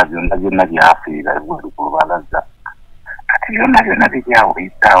ebyomunyazaala byonna byafiira bwali ku lubalaza kati byonna biryawo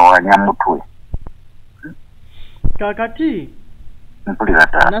bitawanya mutwe kakati mpulira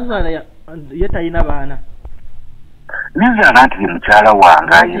taa nazaala ye talina baana nazaala nti ye mukyala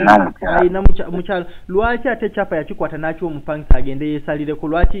wange ayina mukyala lwaki ate ekyapa yakikwata n'akiwa omupangisa agende yeesalireko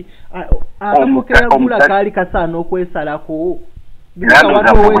lwaki akamu ke yagula kaali kasaana okwesalako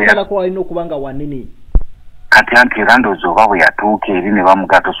wati oweesalako walina okuba nga wanene kati anti era ndowooza oba bwe yatuuka eri ne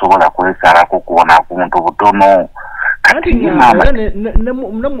bamuga tosobola kwesalako kuwona ku buntu butono kati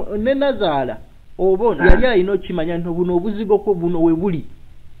ne nazaala oba yali alina okimanya nti buno obuzigo ko buno we buli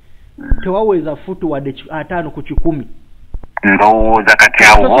tewaweza futu wadde 5 ku 10 ndowooza kati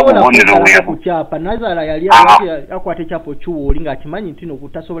awo obubonero kukyapa nazaala yali akwata ekyapo kiwo oli ng'akimanyi nti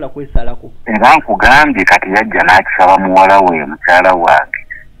nokutasobola kwesalako era nkugambye kati yajja n'akisaba muwala we mukyala wange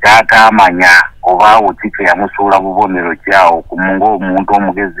kyataamanya obaawo kike yamusuula bubonero kyawo ng'omuntu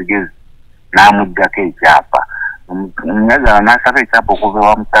omugezigezi n'amuddako ekyapa nazaala n'asaba ekyapa okuva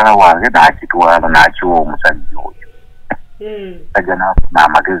ewa mukyala wange n'akitwala n'akiwa omusajja oyo ajja n'afuna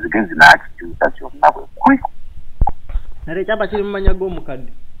amagezigezi n'akikyusa kyonna bwe kwe nare ekyapa kiri mumanya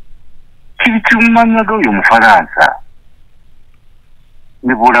g'omukadde kiri kimumanya g'oyo Mufalansa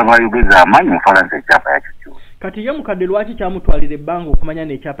ne bw'olaba ayogeza amaanyi Mufalansa ekyapa yakikyusa kati ye mukadde lwaki kyamutwalira ebbanga okumanya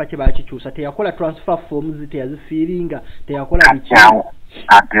n'ekyapa kye baakikyusa teyakola transfer forms teyazifiiringa teyakola biki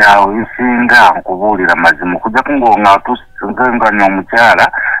ati awo bisinga nkubuulira mazima okujja kungonga atusinkanganya omukyala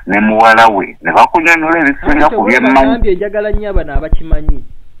ne muwala we ne bakunyonyola ebisinga ku byemmanyi enjagala nnyo abano abakimanyi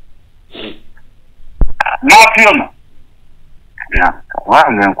nafiona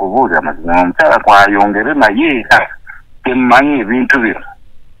wange nkubuulira mazima omukyala kwayongere naye temmanyi ebintu bino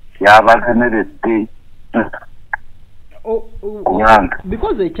yabageneredde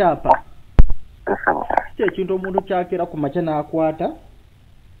because ekyapa si ekintu omuntu kyakera ku makya n'akwata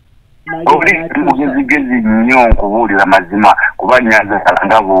mugezigezi nnyo nkubuulira mazima kuba nyazaala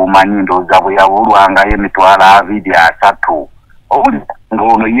nga bw'omanyi ndowooza bwe yabulwangayo emitwalo 23 owuli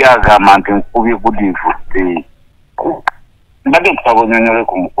ng'ono ye agamba nti nkubye budivutte mbadde nkusaba onyonyole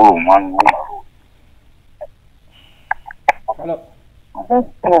ku mukulu omwami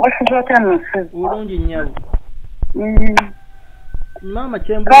bulungi nnyabo maama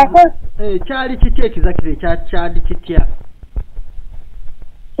kyali kiki ekizakire kyali kitya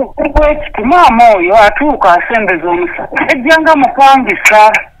ekiti maama oyo atuuka asembeza omusajja ejjanga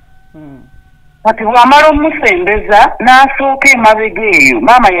mupangisa kati bw'amala omusembeza n'asooka emabega eyo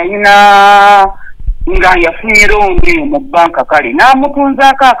maama yalina nga yafunye looni mu bbanka kale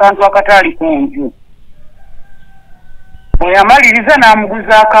n'amutunzaako akantu akataali ku nju Oyamaliriza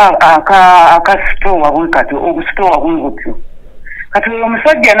n'amuguza akasitowa bwe kati obusitowa bw'obutyo. Kati oyo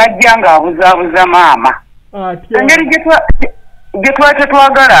omusajja n'ajja ng'abuzaabuza maama. Engeri gye twate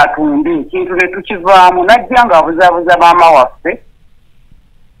twagala atunde ekintu ne tukivaamu n'ajja ng'abuzaabuza maama waffe.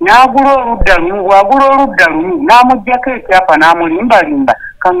 N'agula oludda lumu, bw'agula oludda lumu n'amuggyako ekyapa n'amulimbalimba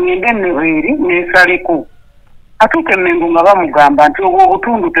kaŋŋende eri n'esaleko. Atuuka Emmengo nga bamugamba nti obwo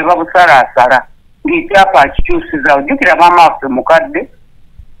obutundu tebabusalaasala ng'ekyapa akikyusiza. Ojjukira maama waffe mukadde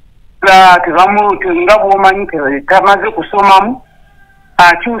nga bw'omanyi tamaze kusomamu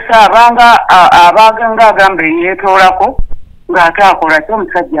akyusa abanga ng'agamba eyeetoolako ng'ate akola ki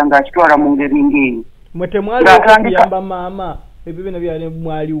omusajja ng'akitwala mu ngeri ng'eyo. Mwe temwaliwo okuyamba maama ebyo byonna byali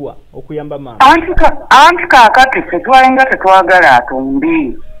mwaliwa okuyamba maama. Anti kaakati ffe twalinga tetwagala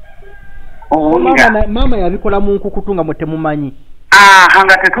atumbi. Maama yabikola mu nkukutu nga mwe temumanyi.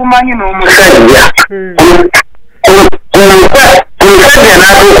 Nga tetumanyi n'omusajja. Omusajja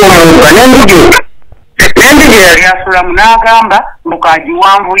n'atuuka omuwuga n'endige yali asulamu n'agamba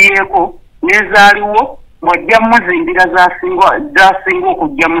mbukagiwanvuyeeko n'ezaaliwo bw'ajja muzimbira zasinga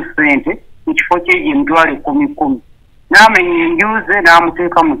okugyamu ssente mu kifo ky'egyo emitwalo 10,000. N'amenya enjuze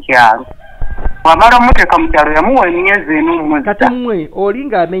n'amuteeka mu kyalo. Wamala omuteeka mu kyalo yamuwa emyezi 4 omwezi. Kati mmwe oli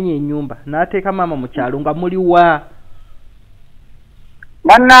ng'amenya ennyumba n'ateeka maama mu kyalo nga muliwa?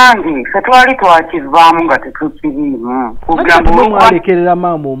 Bannange ffe twali twakivaamu nga tetukiriimu. Kugamba mwalekerera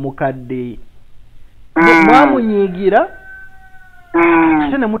maama omukadde. Mwamunyiigira?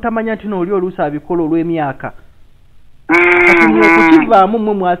 Kite ne mutamanya nti n'oli oluusi abikola olw'emyaka. Kati mwe kukivaamu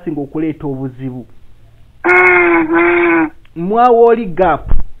mmwe mwasinga okuleeta obuzibu. Mwawa oli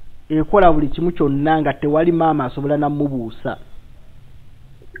gap ekola buli kimu kyonna nga tewali maama asobola namubuusa.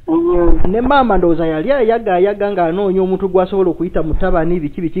 Ne maama ndowooza yali ayagaayaga ng'anoonya omuntu gw'asobola okuyita mutabani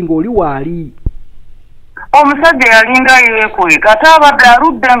biki ng'oli waali. Omusajja yalinga yeekweka ate abadde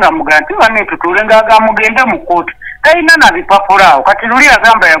aludde nga mugaa nti banne tutuule ng'agamugende mu kkooti talina na bipapula awo kati luli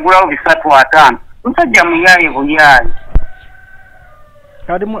agamba yagulawo 350. Musajja muyaaye buyaaye.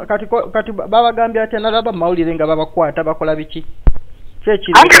 Kati babagambye atya nalaba mawulire nga babakwata bakola biki?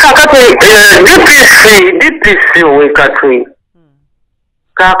 Anti kakati DPC owekatwe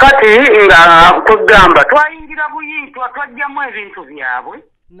kakati nga kugamba twayingira buyintwa twajjamu ebintu byabwe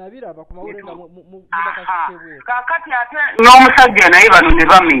nabiraba ku mawulire nga kakati ate n'omusajja naye bano ne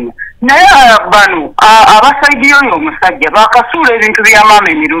bamenya naye bano abasaidi yoyo omusajja bakasuula ebintu bya maama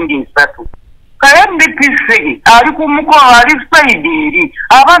emirundi 3 kale DPC ali ku mukolo ali saidi eri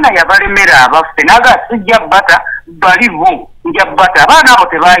abaana yabalemera abaffe naga sijja bata balivo nja bata abaana abo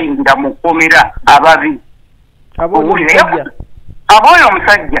tebayingira mu kkomera ababi aboyo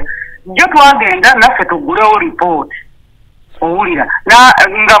omusajja jjo twagenda naffe tugulewo ripooti owulira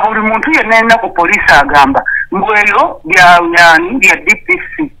nga buli muntu yenna yenna ku poliisi agamba mbweyo bya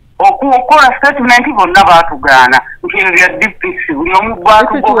DPC okukola statement bonna baatugaana nti ebyo bya DPC buli omu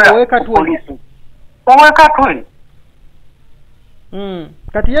baatugobera poliisi owekatwe.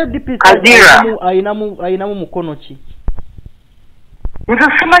 Kati ya DPC ayinamu mukono ki? Nze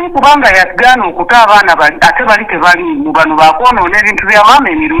simanyi kubanga yagaana okuta abaana ate bali tebali mu bano bakwonoona ebintu bya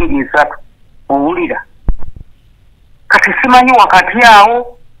maama emirundi 3 owulira. Kati simanyi wakati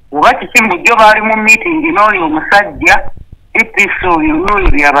awo oba kiki mbujjo baali mu meeting n'oyo omusajja DPC oyo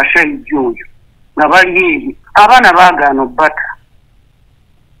n'oyo byabashaija oyo nga bali eyo abaana baagaana obbata.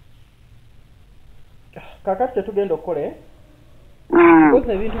 Kakati tetugenda okole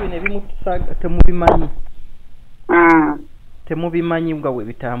koze ebintu bino ebimu temubimanyi temubimanyi nga bwe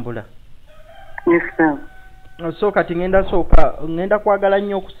bitambula. Yes sir. So kati ngenda kwagala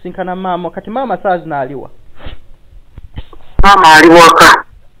nnyo okusinkana maama. Kati maama saa zinaaliwa? Maama ali waka.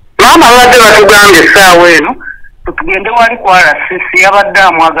 Maama abadde batugambye essaawa eno tugende wali ku RCC abadde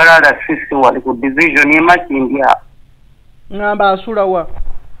amwagala RCC wali ku division y'Emakindi awo. Ngamba asula wa?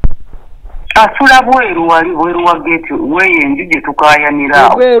 Asula bweru wali bweru wa gate weyenju gye tukaayanira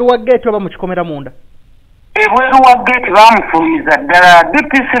awo. Bweru wa gate oba mu kikomera munda? Bweru wa gate bamufulumiza ddala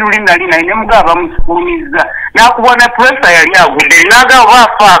DPC lulinga lina ine mugaba bamufulumiza nakubona pressure yali agudde n'agamba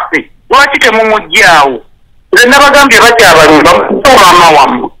bafaafe lwaki temumuggyaawo. Nze nabagambye bakyabalumba maama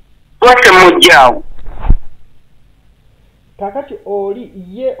wammwe lwaki temumuggyaawo. Kakati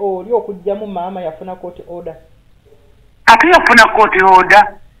oli okugyamu maama yafuna court order? Ate yafuna court order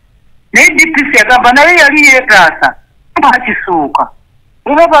naye DPC yagamba naye yali yeetaasa bakisuuka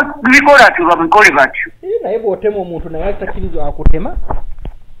oba bikola ati babikole batyo. Naye bw'otema omuntu naye atakkiriza akutema?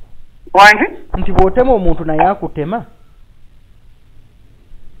 Wange? Nti bw'otema omuntu naye akutema?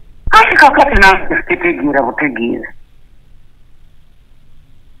 Kati kakati nange sitegeera butegeeza.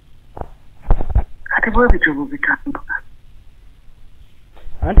 Kati bwe bityo bubitambula.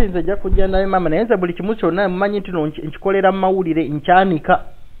 Anti nze jja kujja naye mama naye nze buli kimu kyonna mmanyi nti no nkikolera mu mawulire nkyanika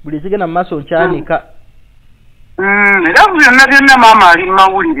buli kigenda mu maaso nkyanika. Era byonna maama ali mu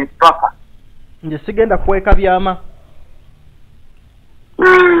mawulire paka. Nze sigenda kuweka byama.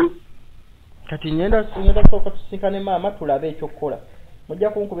 Kati ngenda kusooka tusinkane maama tulabe ekyokukola. Mujja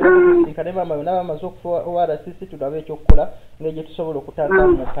kunkubira tusinkane maama yonna bamaze okufa RCC tulabe ekyokukola ng'egye tusobola okutaaka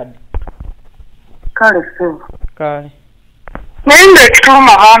mu kadde. Kale so. Kale. Nende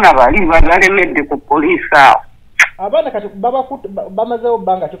kituma abaana bali balemedde ku poliisi awo. Abaana kati bamazeewo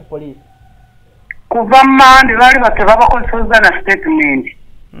bbanga ki ku poliisi? Kuva Mande baali batebabakozesa na statement.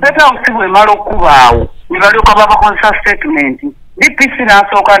 State House bw'emala okubaawo ne balyoka babakozesa statement. DPC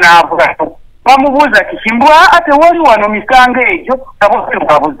n'asooka n'avulayo. Bamubuuza kikimbwa ate wali wano misango egyo nabo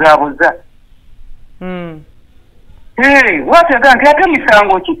babuzaabuza. Wateega nti ate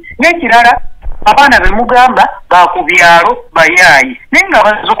misango ki n'ekirala abaana be mugamba baku byalo bayaayi naye nga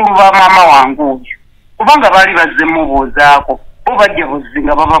bazzukulu ba maama wange oyo kubanga baali bazze mubuuzaako bo bajja buzzi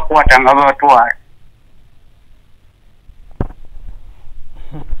nga babakwata nga babatwala.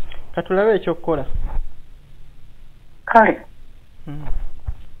 Katulabe ekyokukola. Kale.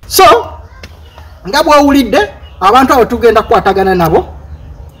 So nga bwawulidde abantu abo tugenda kukwatagana nabo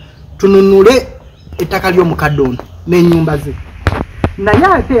tununule ettaka ly'omukadde ono n'ennyumba ze. Naye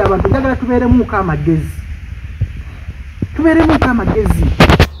ate abantu njagala tubeeremuuko amagezi.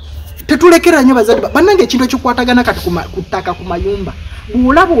 Tetulekera nnyo bazadde bannange ekintu ekikwatagana kati ku ttaka ku mayumba.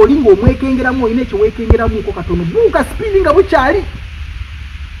 Bw'olaba oli ng'omwekengeramu olina ekiweekengeramuuko katono buuka sipiidi nga bukyali.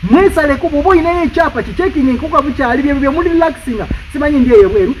 Mwesaleko bw'oba olinayo ekyapa kicekinga enkuka bukyali bye muli relaxinga simanyi ndi eyo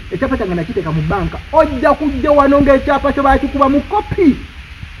bweru ekyapa kyange nakiteeka mu banka ojja kujja wano ng'ekyapa kyo baakikuba mu kopi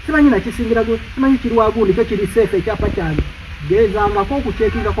simanyi nakisingira simanyi kirwagundi kyo kiri seefu ekyapa kyange. Gezangako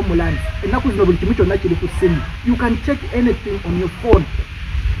okuceekingako mu lands. Ennaku zino buli kimu kyonna kiri ku ssimu. You can check anything on your phone.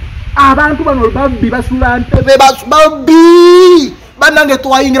 Abantu bano babbi basula ntebe babbi bannange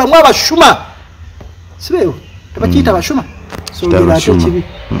twayingiramu abashuma. Sibeewo tebakiyita abashuma. Songera ate kibi.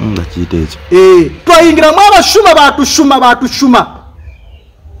 Bakiyita ekyo. Twayingiramu abashuma batushuma.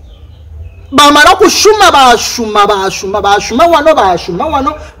 Bamala kushuma bashuma wano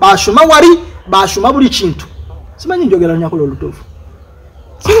bashuma wali bashuma buli kintu. Simanyi njogera nyakola olutuufu.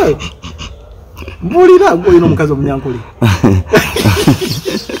 Siwe. Mbulira gwe ino mukazi omunyankole.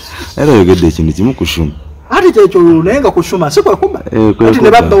 Era yogedde ekintu kimu kushuma. Ati kyekyo naye nga kushuma si kwekuba. Ati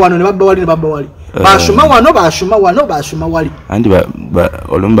ne babba wano ne babba wali. Bashuma wano bashuma wali. Andi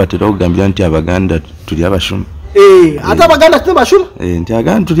olumu batera okugambira nti Abaganda tuli abashuma. Ate Abaganda tuli bashuma? Nti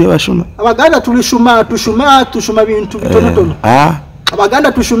Abaganda tuli abashuma. Abaganda tuli tushuma bintu bitonotono.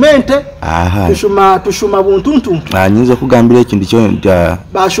 Abaganda tushumente tushuma buntuntu. Nyinza kugambira ekintu kyo nti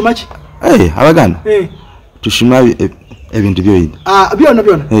bashuma ki? Abaganda tushuma ebintu byoyina. Byona.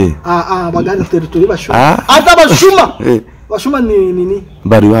 Abaganda tuli bashuma. Ata bashuma. Bashuma nini?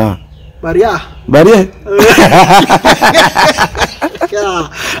 Bariya.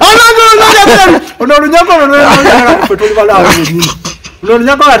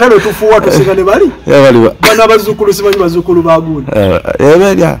 Unaonyako atalo tufuwa tusigane bali? Baliwa. Bana bazukulu simanyi bazukulu bagundi.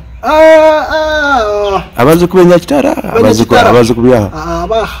 Ebelya. Abazukulu nyakitara, abazukulu ya.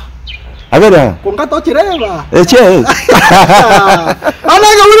 Abera. Kongato kireba. Eche.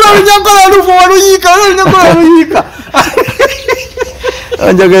 Anaga uli nyakolo lufuwa luyika.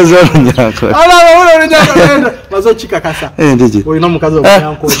 Anjageza nyakolo. Uli nyakolo. Mazochika kasa. Ndiji. Oyina mukazi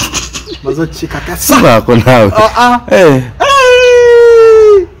omunyankolo. Mazochika kasa. Bako nawe.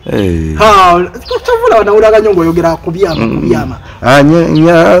 Tuvula wanaulaga nyongo yogera kubyama.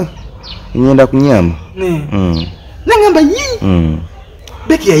 Nyenda kunyama. Nangamba yi.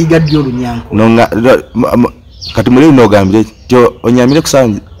 Beki yayigadde olunyanko. Nonga kati muli nogambire tyo onyamire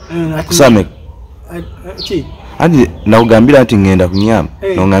kusame. Ki? Andi nakugambira nti ngenda kunyama.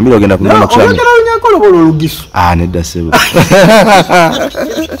 Nongambira ogenda kunyama kusame. Ogenda olunyanko lobolo olugisu. Nedda sebo.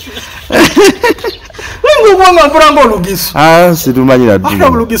 Ngubanga mpulanga olugisu. Situmanyira ddu.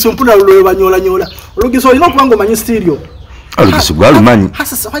 Olugisu mpula lulo banyola. Olugisu olina okubanga omanyi stereo. Olugisu gwalumanyi.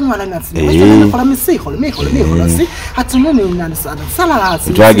 Hasa wanywala nasi. Kola misiho si. Hatunene sala.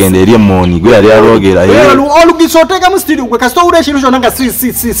 Twagenda eri emmoni gwe yali alogera. Olugisu oteka mu stereo gwe kasito ule ekintu kyonna nga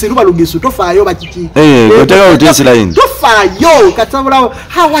si luba lugisu tofaayo bakiki. Oteka utesi line. Tofaayo katabula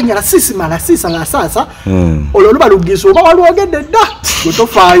hawanyala sisimala sisala sasa. Olwo luba lugisu oba walwogedde dda. Gwe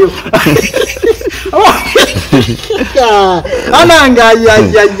tofaayo. Ananga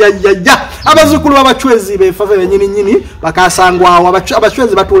ya abazukulu babachwezi befafe benyini bakasangwa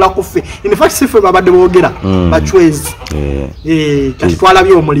abachwezi batula kufe in fact sife babadde boogera bachwezi kati twala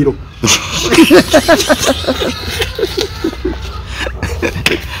byo omuliro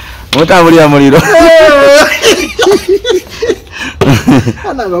Mutambulira muliro.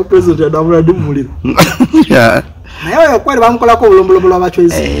 Ana ga president adamula ndi muliro. Ya. Naye kwali bamukolako bulombolombo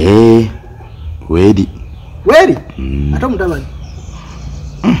abachwezi. Wedi. Wedi? Ate mutabani.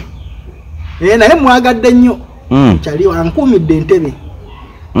 Naye mwagadde nnyo. Chali ankumidde entebe.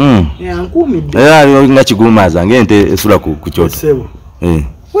 Ankumidde. Ali nga kigumaza ngente esula ku kyoto. Sebo.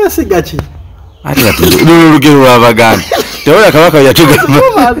 Wesiga ki? Ate lugero lw'Abaganda. Tewola kabaka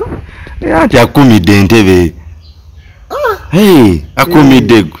yatugamba. Ati akumidde entebe.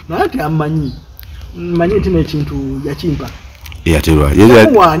 Akumidde. Ati amanyi. Manyi ntine ekintu yakimpa. Yaterwa.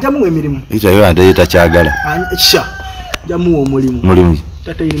 Njamu emirimu. Ekyo ande yetakyagala. Sha. Njamu omulimu. Mulimu.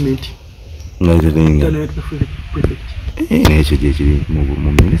 Entertainment. Internet perfect. Ekyo gye kiri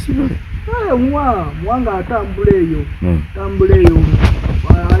mu minisitule. Mwanga atambula eyo. Tambula eyo.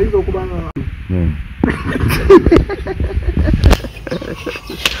 Ayinza okubanga.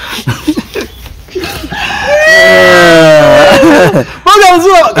 Boga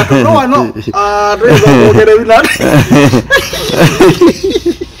nzuwa katono wano. Reza bina.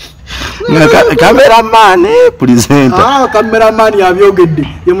 Cameraman presenter. Cameraman yabyogedde.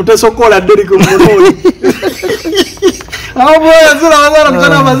 Ye muteso kola Derek Munoli. Boya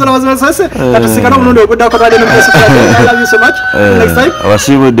zura mazura sase. Katusikana munondo okudako twali ne muteso kola. I love you so much. Next time.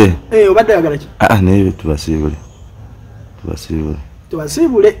 Abasibudde. Obadde yagala ki? Ne tubasibule.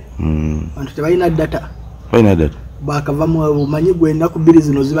 Tubasibule. Bantu tebalina data. Balina data. Bakava mu manyi gwenda ku biri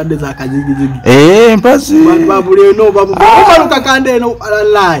zino zibadde za kazigizigi. Mpasi. Babule no bamu. Kakande no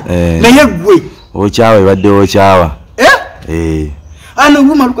alai. Naye gwe. Ochawe badde ochawa. Ano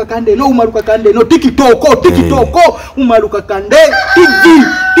Umar Kakande no TikTok Umar Kakande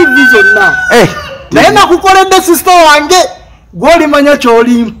TV zonna. Naye nakukoledde sister wange. Gwoli manya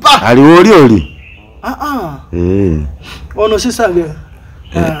cholimpa. Ali oli. Ono sisange.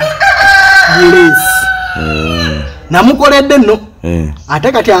 Yes. Namukoledde no.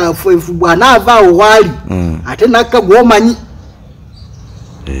 Ate kati afu bwana avaawo wali. Ate nakka gwomanyi.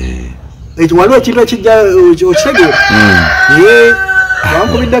 Ekyo waliwo ekintu ekijja okitegeera.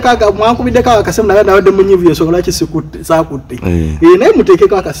 Mwankubidde kaka akasemu naye nawadde munyivu yesobola kisikutte saakutte. Naye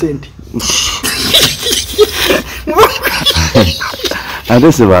muteekeko akasente.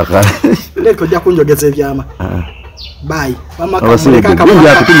 Ate sebaka. Leko jja kunjogeza ebyama. Bye.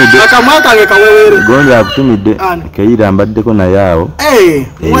 Akamwaka ngekawewere. Gonda akutumidde. Kayira mbaddeko naye awo.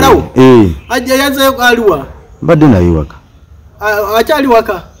 Mwalawo. Ajja yaze aliwa. Mbadde naye waka. Akyali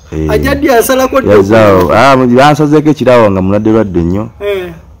waka. Ajaddi asalako ddyo. Yazaawo. Bansazeeko ekirawo nga mulwadde nnyo.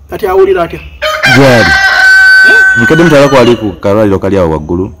 Kati awulira atya? Gyali. Nkadde mutala kwali ku kalwaliro kali awo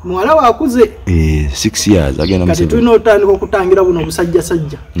waggulu. Muwala waakuze. 6 years agenda mu 7. Kati tulina otandika okutangira buno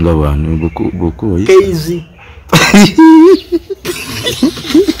obusajjasajja. Nga bwani buku. Keizi.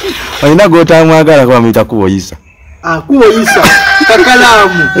 Alina gotamwagala kwa mwita kuboyisa. Kuboyisa.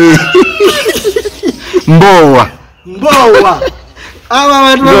 Kakalamu. Mbowa.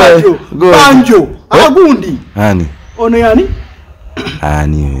 Abantu batyo. Banjo. Agundi. Ani? Ono yani?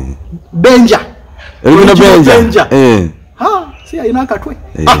 Ani. Benja. Elina Benja. Si ayina akatwe.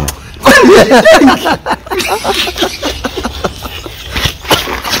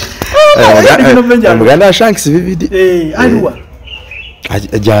 Muganda Shanks vivid. Aliwa.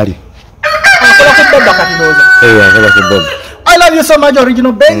 Ajali. I love you so much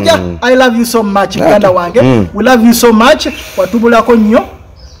original Benja. I love you so much Uganda wange. We love you so much. Watubulako nnyo.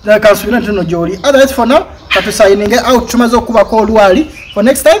 Kasubira ntono joli. Otherwise for now, katusayininge out tumaze okubako olwali. For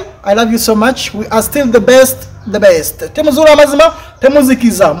next time, I love you so much. We are still the best. Temuzula amazima,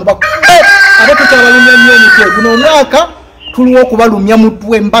 temuzikiza. Mubakube. Ate tukyalumya nnyo emite. Guno omwaka tuliwo okubalumya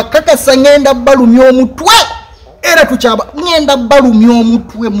mutwe mbakakasa ngenda balumya omutwe. Era tukyaba ngenda balumya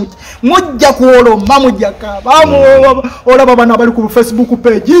omutwe mujja kuoloma mujja kabamu olaba bana bali ku Facebook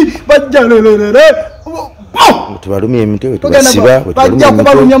page bajja lelelele tubalumya emitwe tubasiba bajja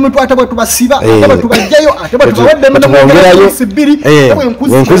kubalumya mutwe ate bwe tubasiba ate tubajjayo ate bwe tubawadde mu sibiri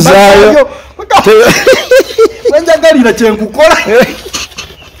wenkuzayo wenjagalira kyenkukola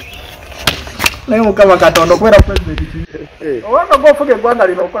naye mukama Katonda okubeera president owanga gofuge eggwanga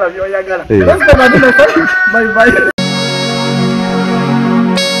lino okola byoyagala bye. Bye bye.